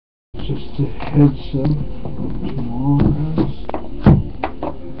just a heads up tomorrow, guys.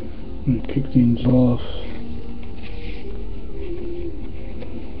 I'm gonna kick things off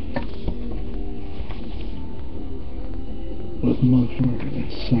with Mumford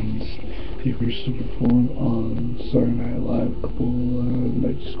and Sons. They used to perform on Saturday Night Live a couple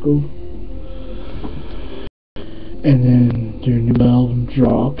nights ago, and then their new album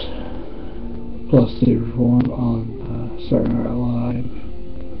dropped. Plus, they performed on Saturday Night Live.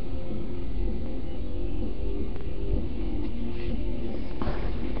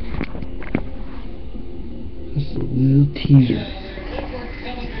 Just a little teaser.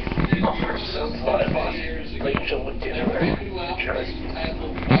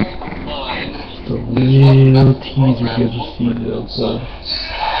 Just a little teaser here to see the it's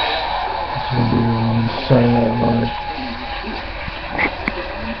gonna be on Saturday Night Live.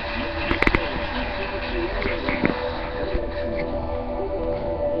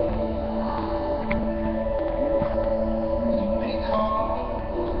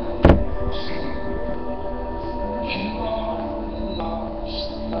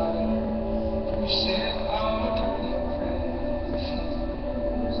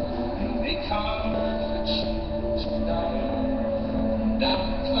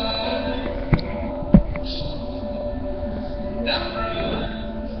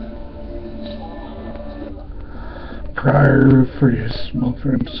 Prior for his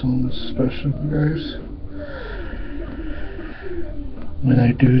Mumford & Sons special, guys, when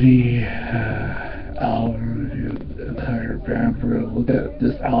I do the album review, the entire band, we're going to look at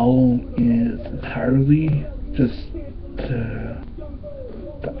this album in its entirety, just the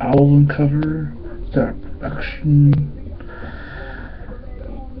album cover, the production,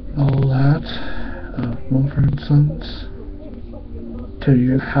 all that of Mumford & Sons. Tell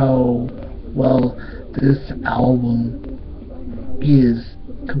you how well this album is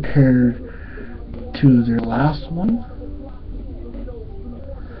compared to their last one.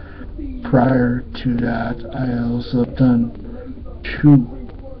 Prior to that, I also have done two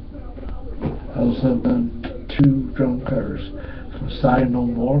drum covers from Side No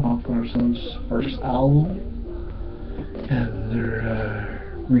More, Mumford & Sons' first album, and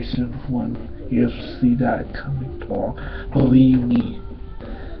their recent one. You have to see that coming tomorrow. Believe me,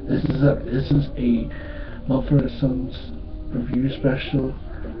 this is a Mumford & Sons review special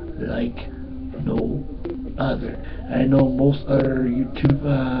like no other. I know most other YouTube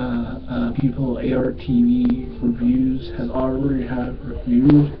people, ARTV reviews, has already had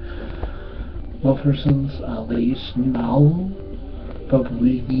reviewed Mumford & Sons' latest new album, but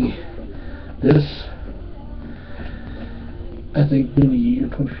believe me, this, I think when the year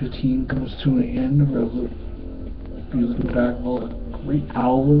 2015 comes to an end, we'll be looking back at all the great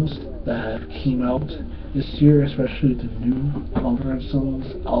albums that came out this year, especially the new Mumford & Sons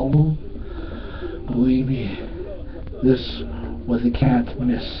album. Believe me, this was a can't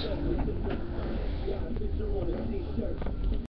miss.